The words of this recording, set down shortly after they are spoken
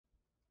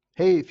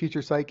Hey,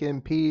 future psych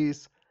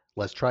MPs,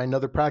 let's try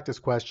another practice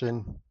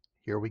question.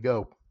 Here we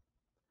go.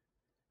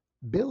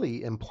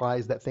 Billy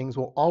implies that things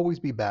will always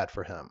be bad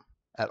for him,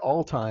 at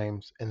all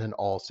times and in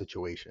all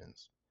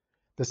situations.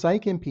 The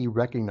psych MP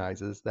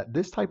recognizes that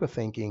this type of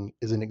thinking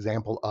is an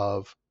example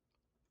of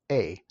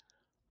A.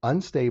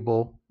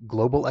 Unstable,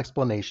 global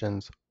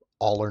explanations,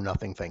 all or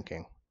nothing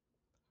thinking.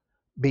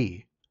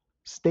 B.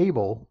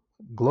 Stable,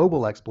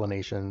 global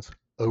explanations,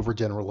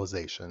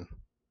 overgeneralization.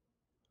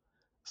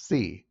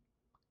 C.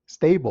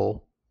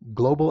 Stable,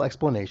 global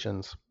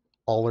explanations,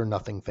 all or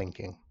nothing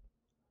thinking.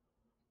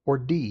 Or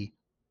D.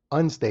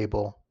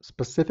 Unstable,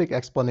 specific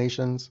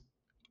explanations,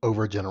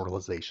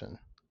 overgeneralization.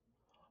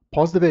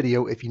 Pause the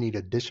video if you need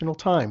additional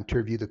time to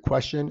review the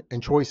question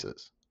and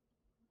choices.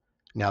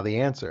 Now the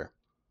answer.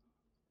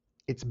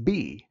 It's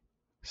B.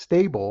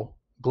 Stable,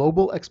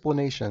 global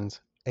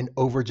explanations, and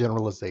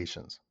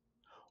overgeneralizations.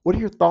 What are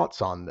your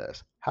thoughts on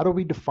this? How do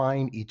we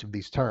define each of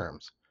these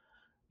terms?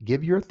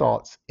 Give your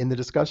thoughts in the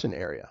discussion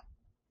area.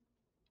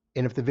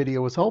 And if the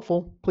video was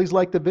helpful, please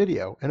like the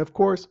video. And of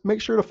course,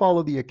 make sure to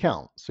follow the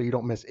account so you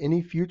don't miss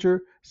any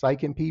future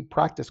PsychnP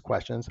practice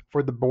questions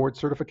for the board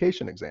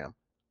certification exam.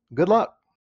 Good luck.